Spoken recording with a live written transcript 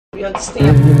You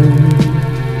understand?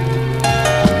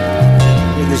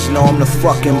 Niggas know I'm the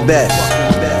fucking best.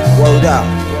 Word up.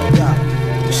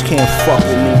 Just can't fuck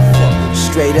with me.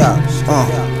 Straight up.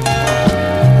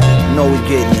 Know we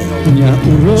getting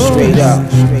it. Straight up.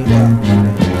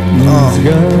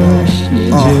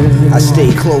 I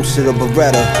stay close to the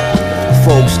Beretta.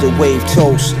 Folks that wave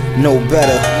toast, know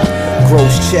better.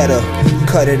 Gross cheddar,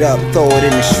 cut it up, throw it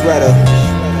in the shredder.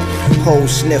 Whole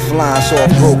sniff lines off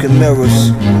broken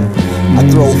mirrors. I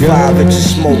throw 5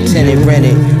 inches smoke tinted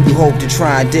rented. You hope to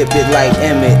try and dip it like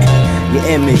Emmett. Your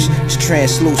image is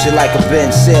translucent like a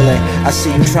bent ceiling. I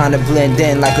see you trying to blend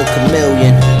in like a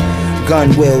chameleon.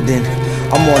 Gun wielding,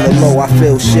 I'm on the low, I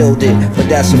feel shielded, but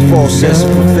that's a false sense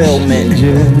of fulfillment.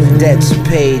 Debts are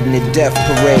paid in the death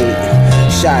parade.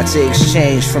 Shots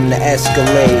exchanged from the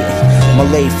Escalade. My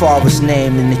late father's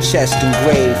name in the chest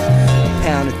engraved. A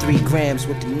pound of 3 grams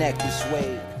with the necklace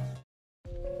weighed.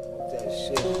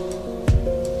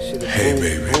 Hey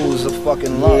baby, who's a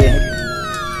fucking love?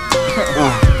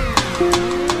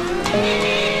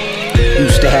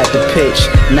 Used to have the pitch,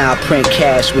 now I print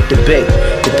cash with the bic.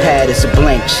 The pad is a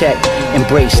blank check.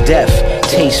 Embrace death,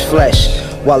 taste flesh,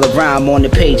 while the rhyme on the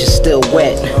page is still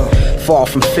wet. Far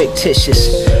from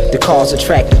fictitious, the cars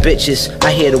attract the bitches.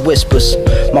 I hear the whispers,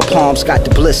 my palms got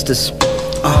the blisters.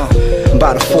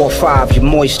 About a 4-5, you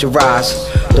moisturize.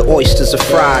 The oysters are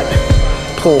fried.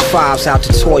 Pull 5s out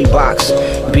the toy box.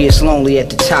 Be as lonely at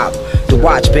the top. The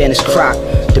watch band is crocked.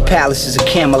 The palace is a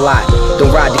Camelot.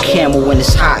 Don't ride the camel when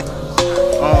it's hot.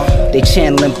 They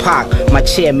channeling Pac. My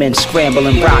chairmen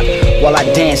scrambling rock while I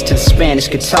dance to the Spanish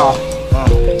guitar.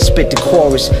 Spit the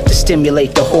chorus to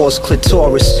stimulate the whore's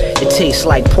clitoris. It tastes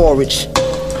like porridge.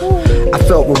 I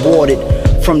felt rewarded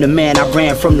from the man I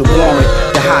ran from the warrant.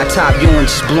 The high top Ewing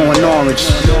just blowing orange.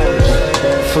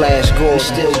 Flash gold,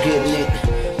 still getting it.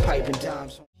 Piping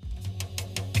dimes.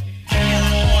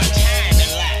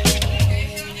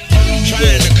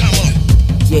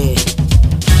 Yeah.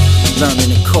 Learning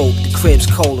to cope, the crib's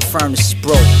cold, the furnace is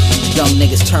broke. Young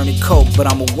niggas turning coke, but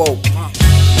I'm awoke.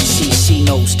 CC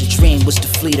knows the dream was to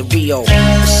flee to Rio.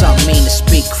 But something mean to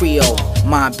speak Creole.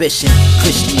 My ambition,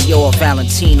 Christian Dior,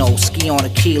 Valentino, ski on a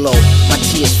kilo. My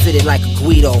tee is fitted like a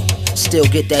Guido. Still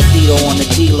get that Dito on the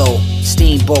D-Lo.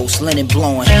 Steamboats, linen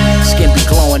blowing, skin be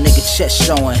glowing, nigga chest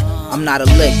showing. I'm not a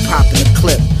lick, popping a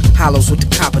clip. Hollows with the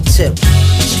copper tip.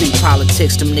 Street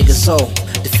politics, them niggas owe.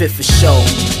 The fifth for show.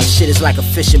 Shit is like a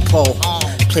fishing pole.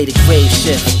 Play the grave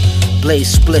shift.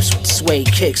 Blaze spliffs with the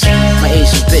suede kicks. My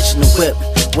Asian bitch in the whip.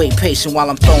 Wait patient while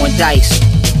I'm throwing dice.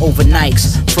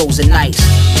 Overnights, frozen nights,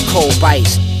 cold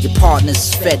bites. Your partner's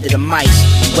is fed to the mice.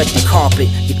 Wet the carpet,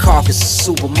 your carcass is a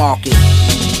supermarket.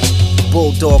 The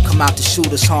bulldog come out the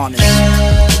shooter's harness.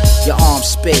 Your arm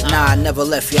spit, nah, I never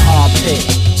left your armpit.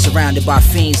 Surrounded by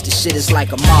fiends, the shit is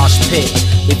like a marsh pit.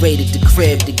 They raided the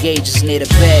crib, the gauge is near the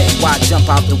bed. Why jump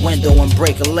out the window and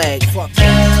break a leg? I'm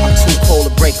too cold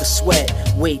to break a sweat.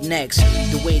 Wait next,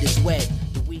 the weight is wet.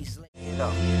 The weed's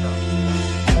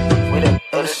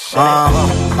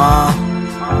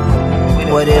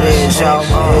what it is, yo,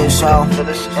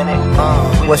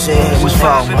 what's it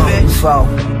here for?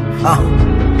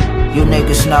 You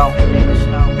niggas know.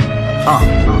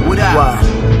 What?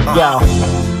 Yo,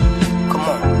 come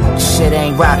on. Shit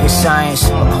ain't rocket science.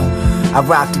 I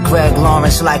rock the Greg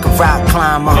Lawrence like a rock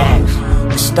climber.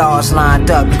 The stars lined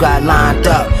up, you got lined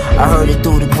up. I heard it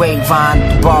through the grapevine,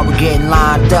 the barber getting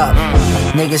lined up.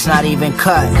 Niggas not even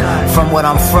cut from what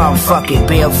I'm from, fuck it,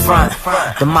 be up front.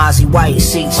 The Mozzie white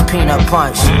seats, peanut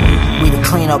punch. We the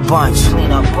cleanup bunch.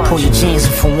 Pull your jeans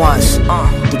in for once.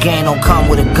 The game don't come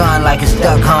with a gun like it's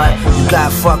duck hunt. You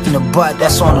got fucked in the butt,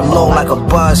 that's on the low like a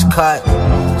buzz cut.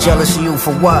 Jealous of you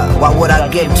for what? Why would I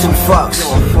give 2 fucks?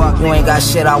 You ain't got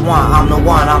shit I want, I'm the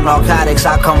one. I'm narcotics,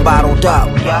 I come bottled up.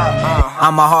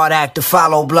 I'm a hard act to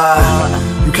follow, blood.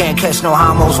 You can't catch no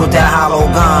homos with that hollow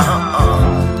gun.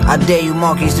 I dare you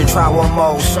monkeys to try one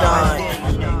more stunt.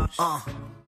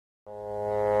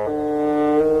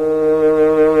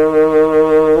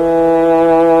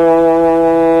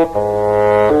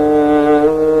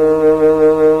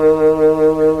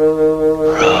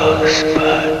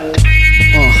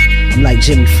 I'm like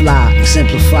Jimmy Fly,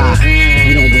 exemplify.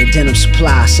 We don't wear denim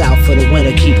supply. South for the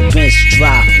winter, keep a bench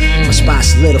dry. My spot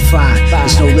solidified,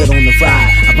 there's no lid on the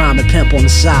ride. I rhyme and pimp on the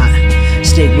side.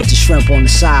 Stick with the shrimp on the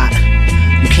side.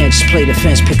 You can't just play the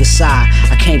fence, pick a side.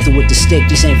 I came through with the stick,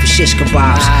 these ain't for shish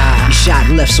kebabs. You shot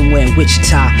and left somewhere in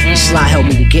Wichita. The slide helped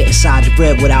me to get inside the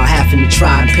rib without having to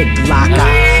try and pick the lock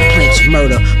out. Plenty of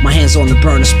murder, my hands on the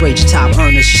burner, sprayed your top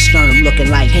earners, your sternum looking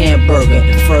like hamburger.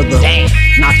 And further,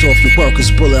 knocked off your workers,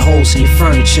 bullet holes in your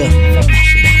furniture.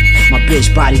 My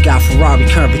bitch body got Ferrari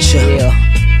curvature. Yeah.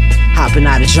 Hopping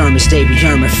out of Germans, they be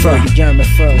yearning for.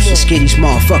 Skitty's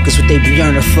motherfuckers, what they be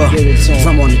yearning for.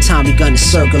 Drum on the Tommy gun, the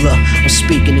circular. I'm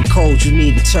speaking in code, you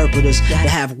need interpreters to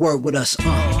have word with us.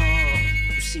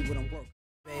 You see what I'm working,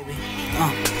 baby.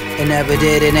 They never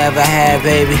did, they never had,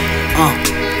 baby.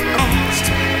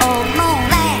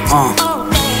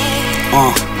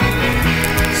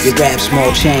 Your rap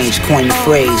small change, coin your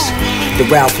phrase. The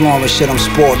Ralph Lauren shit I'm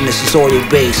sporting, this is oil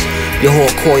based. Your whole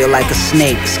coil like a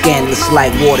snake, scandalous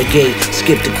like Watergate.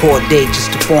 Skip the court date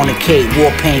just to fornicate,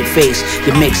 war paint face.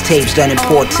 Your mixtapes done in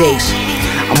poor taste.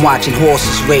 I'm watching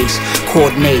horses race,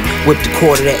 coordinate, whip the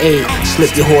quarter to 8,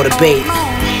 slip your whore to bait.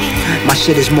 My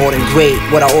shit is more than great,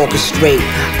 what I orchestrate.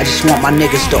 I just want my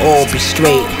niggas to all be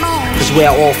straight. Cause where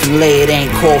I often lay, it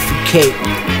ain't coffee cake.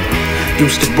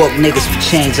 Used to book niggas for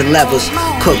chains and levers.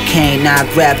 Cook cane, now I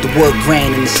grab the wood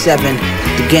grain in the 7.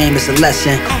 The game is a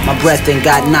lesson. My breath ain't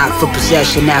got knocked for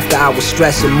possession. After I was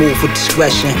stressing, move with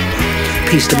discretion.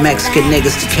 Peace to Mexican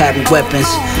niggas to carry weapons.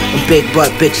 And big butt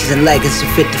bitches and leggings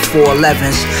and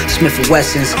 5411s. Smith &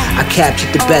 Wessons, I captured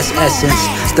the best essence.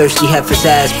 Thirsty heifers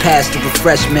ass past the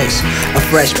refreshments. A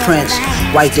fresh prince,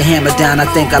 wipe the hammer down, I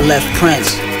think I left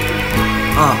Prince.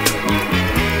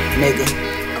 Nigga.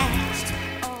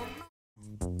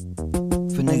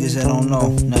 For niggas that don't know,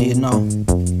 now you know.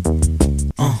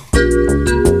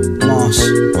 Moss.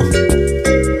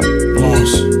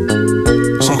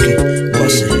 Check it,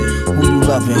 bust it. Who you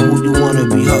loving? Who you wanna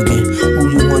be hugging? Who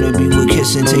you wanna be with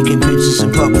kissing, taking pictures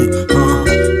in public?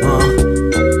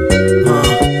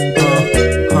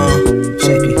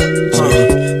 Check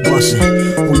it, bust it.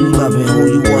 Who you loving? Who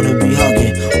you wanna be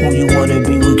hugging? Who you wanna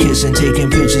be with kissing, taking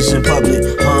pictures in public?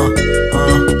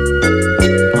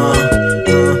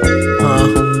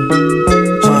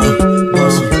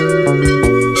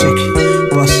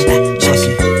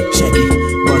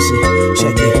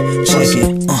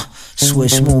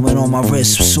 Switch movement on my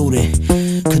wrist, suited.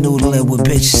 Canoodling with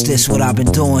bitches, this what I've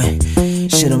been doing.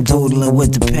 Shit, I'm doodling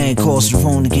with the pen, cause the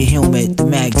room to get humid. The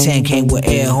Mag 10 came with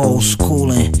air holes,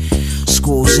 cooling.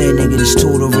 School say nigga this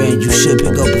tutoring, you should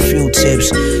pick up a few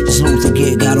tips. This loot to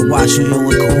get, gotta watch who you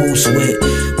in cahoots with.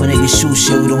 When niggas shoot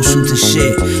shit, we don't shoot the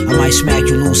shit. I might smack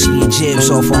you loose in your jibs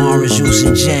off of orange juice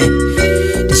and gin.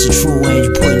 This a true one,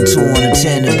 you putting 2 on a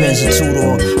 10, the Benz a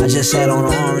 2-door. I just had on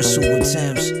an orange suit with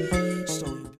Tim's.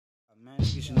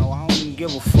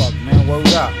 Give a fuck, man.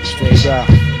 Word up, straight up.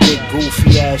 Big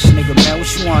goofy ass nigga, man. What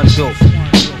you wanna do?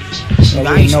 Nigga, I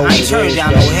ain't turning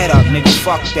down no head up, nigga.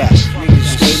 Fuck that.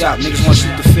 Niggas straight up. Niggas want you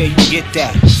to feel you get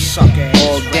that. Suck ass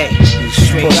all day.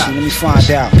 Straight up. Let me find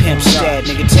out. Pimp stab,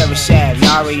 nigga. Terror stab.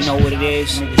 Y'all already know what it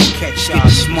is. Get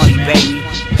this money, baby.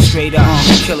 Straight up.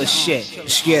 Killer shit.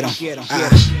 Let's get 'em.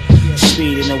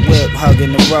 Speed in the whip,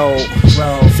 hugging the road.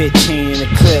 15 in the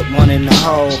clip, 1 in the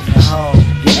hole.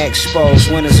 Your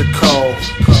exposed, winters are cold.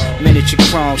 Miniature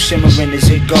chrome, shimmering as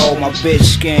it gold. My bitch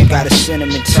skin got a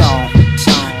cinnamon tone.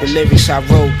 The lyrics I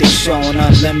wrote, they showing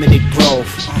unlimited growth.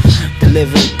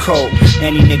 Deliver the coat,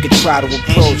 any nigga try to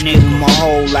approach. Give him a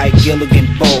hole like Gilligan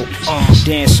Boat.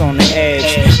 Dance on the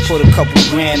edge, put a couple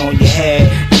grand on your head.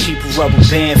 Keep a rubber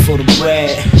band for the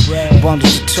bread.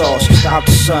 Bundles of toss, out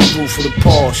the sunroof for the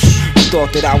Porsche. You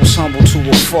thought that I was humble to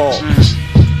a fault.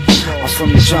 I'm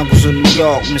from the jungles of New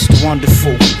York, Mr.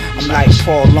 Wonderful. I'm like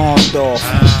Paul Londorf.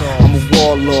 I'm a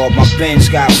warlord, my Benz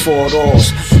got 4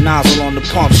 doors. The nozzle on the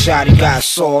pump shot, he got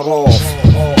sawed off.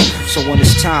 So when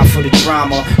it's time for the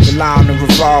drama, rely on the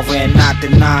revolver and not the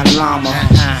 9 llama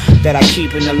that I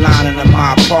keep in the lining of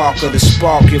my Parker. The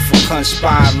spark it for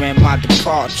conspiring my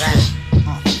departure.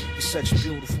 It's such a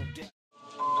beautiful day.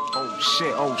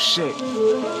 Oh shit.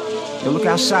 Yo, look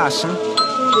outside, son.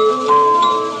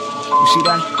 You see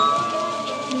that?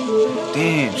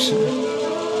 Damn, son.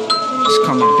 It's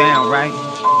coming down, right?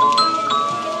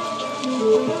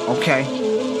 Okay.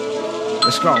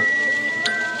 Let's go.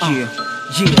 Yeah.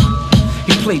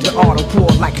 He played the art of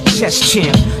war like a chess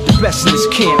champ. The best in his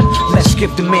camp. Let's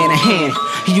give the man a hand.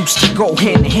 He used to go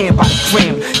hand in hand by the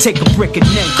gram. Take a brick and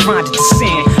then grind it to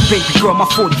sand. Baby girl, my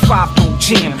 45 don't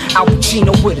jam. Al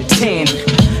Pacino with a tan.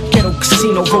 Ghetto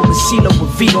casino, rolling CeeLo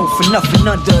with Vito. For nothing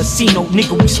under a C-note,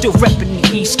 nigga, we still reppin'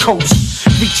 the East Coast.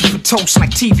 Reaching for toast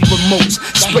like TV remotes.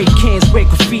 Spray cans where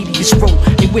graffiti is wrote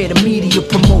and where the media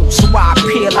promotes. So I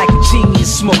appear like a genius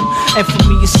smoke. And for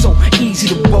me it's so easy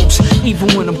to boast, even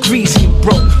when I'm greasy and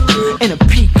broke. In a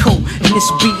pea coat, and this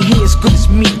beat here is good as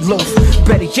meatloaf.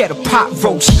 Better yet a pot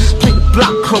roast. Play the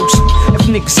block close if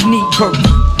niggas need work.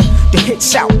 The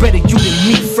hits out better you than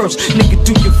me first. Nigga,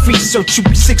 do your research, you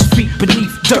be 6 feet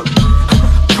beneath dirt.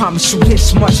 Promise you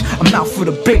this much, I'm out for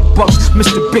the big bucks.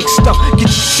 Mr. Big Stuff, get your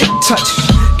shit touched.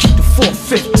 Keep the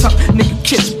 4/5 tuck, nigga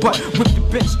kiss butt, whip the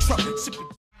bench truck, sip it.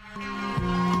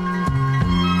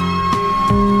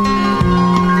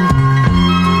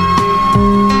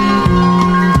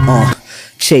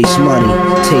 Chase money,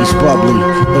 taste bubbly,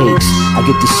 aches. I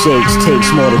get the shakes, takes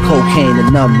more than cocaine to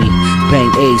numb me. Bang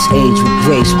ace, age with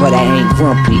grace, but I ain't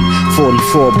grumpy.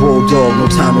 44 bulldog, no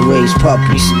time to raise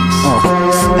puppies.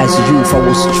 As a youth, I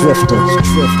was a drifter.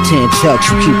 10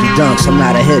 chucks, you keep the dunks, I'm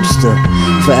not a hipster.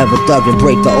 Forever thuggin',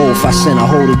 break the oath, I send a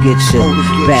hoe to get you.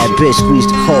 Bad bitch, squeeze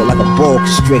the cold like a ball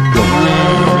constrictor.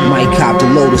 Might cop the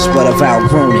Lotus, but I've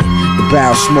outgrown it. The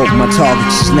barrel smoke, my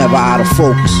targets is never out of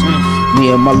focus. Me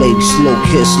and my lady slow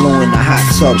kiss, low in the hot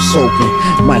tub soaking.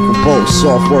 Michael Bolt,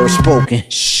 soft words spoken.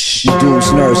 You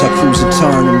dudes nerves, I cruise and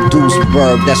turn them dudes with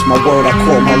Berg. That's my word, I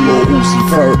call my little Uzi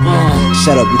Vert.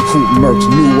 Set up your coop, Merc,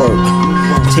 new work.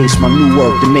 Taste my new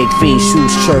work to make fiend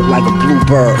shoes chirp like a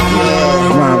bluebird.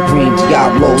 Lime green,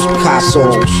 Diablos,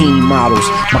 Picasso's, bikini models.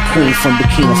 My queen from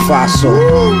Burkina Faso.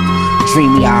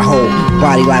 Dreamy I hold,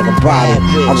 body like a bottle.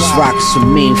 I was rocking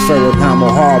some mean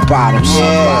Ferragamo hard bottoms.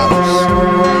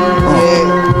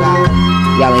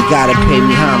 Y'all ain't gotta pay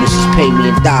me homage, just pay me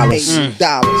in dollars.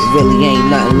 Really ain't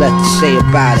nothing left to say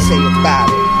about it.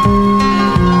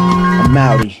 I'm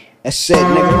outie. That's it,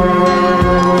 nigga.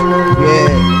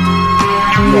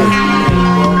 Yeah.